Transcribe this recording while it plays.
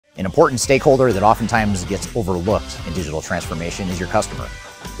An important stakeholder that oftentimes gets overlooked in digital transformation is your customer.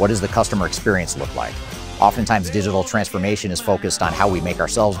 What does the customer experience look like? Oftentimes digital transformation is focused on how we make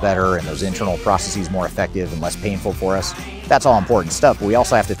ourselves better and those internal processes more effective and less painful for us. That's all important stuff, but we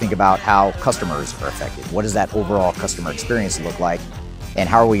also have to think about how customers are affected. What does that overall customer experience look like? And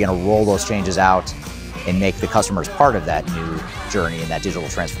how are we going to roll those changes out and make the customers part of that new journey and that digital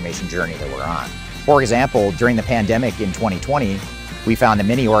transformation journey that we're on? For example, during the pandemic in 2020, we found that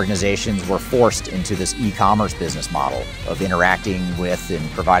many organizations were forced into this e-commerce business model of interacting with and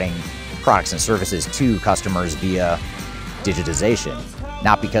providing products and services to customers via digitization,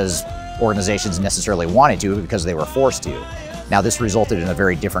 not because organizations necessarily wanted to, but because they were forced to. Now, this resulted in a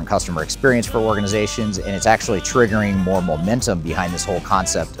very different customer experience for organizations, and it's actually triggering more momentum behind this whole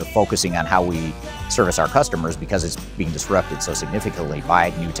concept of focusing on how we service our customers, because it's being disrupted so significantly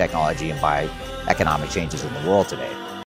by new technology and by economic changes in the world today.